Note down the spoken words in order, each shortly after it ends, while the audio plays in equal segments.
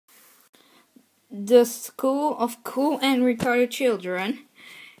The School of Cool and Retarded Children,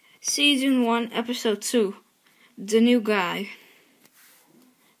 Season 1, Episode 2, The New Guy.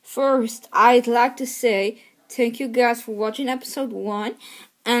 First, I'd like to say thank you guys for watching Episode 1,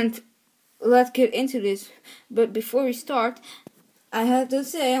 and let's get into this. But before we start, I have to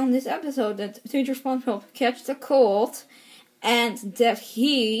say on this episode that Teacher SpongeBob catches a cold, and that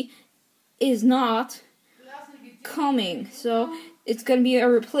he is not coming. So it's gonna be a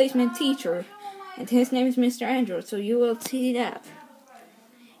replacement teacher. And his name is Mr. Android, so you will see that.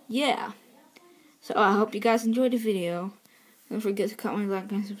 Yeah. So I hope you guys enjoyed the video. Don't forget to comment,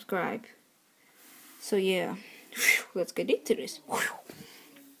 like, and subscribe. So yeah. Let's get into this.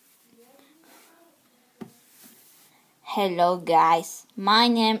 Hello guys, my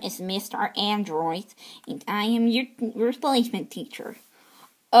name is Mr. Android, and I am your replacement teacher.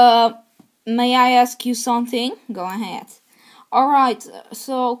 May I ask you something? Go ahead. Alright,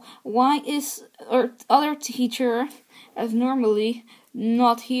 so why is our other teacher, as normally,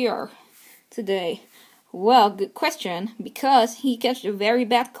 not here today? Well, good question, because he catched a very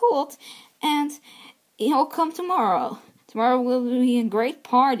bad cold, and he'll come tomorrow. Tomorrow will be a great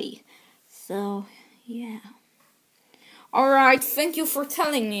party. So, yeah. Alright, thank you for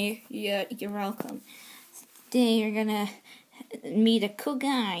telling me. Yeah, you're welcome. Today you're gonna meet a cool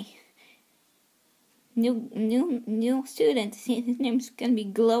guy. New student. His name's gonna be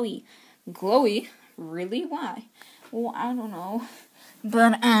Glowy. Glowy? Really? Why? Well, I don't know.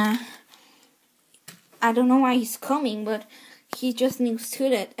 But I don't know why he's coming, but he's just a new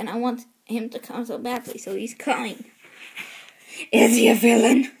student, and I want him to come so badly, so he's coming. Is he a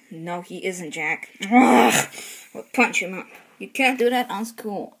villain? No, he isn't, Jack. Ugh. We'll punch him up. You can't do that on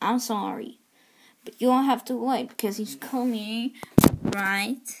school. I'm sorry. But you don't have to wait, because he's coming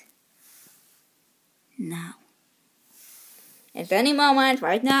right now. At any moment,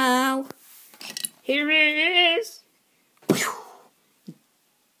 right now. Here he is.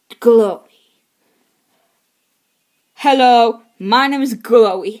 Glowy. Hello, my name is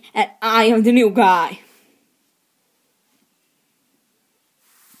Glowy, and I am the new guy.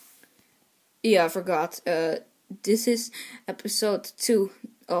 Yeah, I forgot. This is episode 2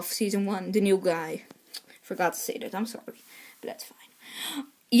 of season 1, The New Guy. Forgot to say that, I'm sorry, but that's fine.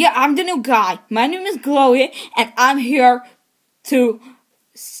 Yeah, I'm the new guy. My name is Glowy, and I'm here to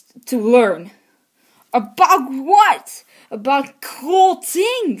learn. About what? About cool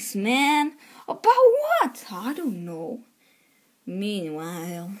things, man. About what? I don't know.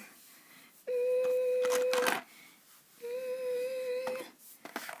 Meanwhile...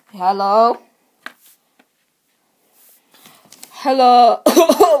 Hello? Hello?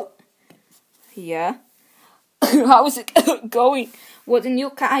 Yeah? How is it going? Well, the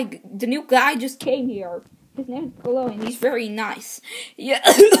new guy just came here. His name is Glowy, and he's very nice. Yeah.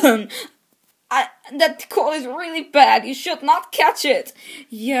 That call is really bad. You should not catch it.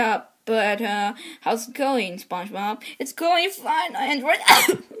 Yeah, but how's it going, SpongeBob? It's going fine, and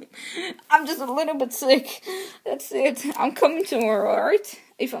I'm just a little bit sick. That's it. I'm coming tomorrow, alright?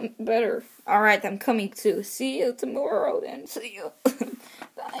 If I'm better. Alright, I'm coming too. See you tomorrow then. See you.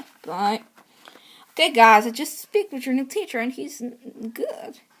 Bye. Bye. Okay, guys, I just speak with your new teacher, and he's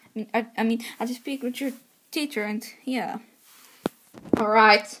good. I just speak with your teacher, and yeah.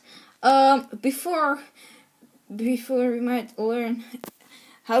 Alright. Before we might learn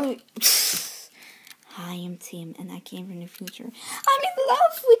how to... Hi, I'm Tim, and I came from the future. I'm in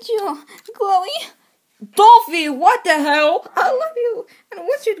love with you, Glowy. Dolphy, what the hell? I love you, and I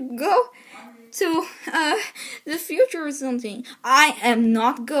want you to go to the future or something. I am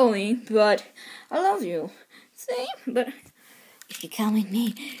not going, but I love you. See? But if you come with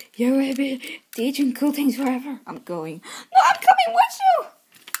me, you will be teaching cool things forever. I'm going. No, I'm coming with you.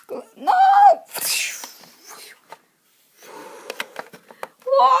 No!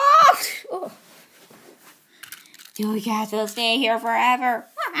 What? Oh. You guys will stay here forever.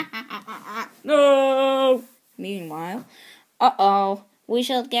 No! Meanwhile, we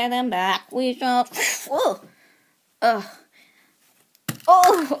shall get them back. We shall...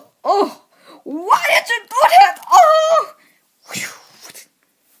 Why did you do that? Oh!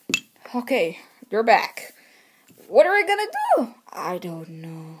 Okay, you're back. What are we gonna do? I don't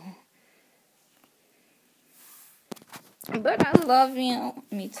know. But I love you.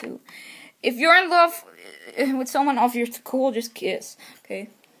 Me too. If you're in love with someone of your school, just kiss. Okay?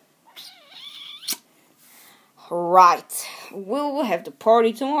 Right. We'll have the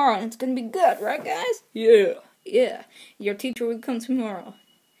party tomorrow, and it's gonna be good, right, guys? Yeah. Yeah. Your teacher will come tomorrow.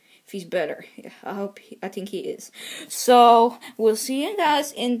 If he's better. Yeah, I think he is. So, we'll see you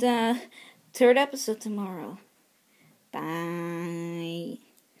guys in the 3rd episode tomorrow. Bye.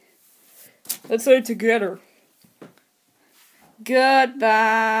 Let's say it together. Goodbye.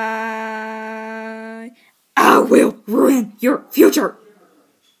 I will ruin your future.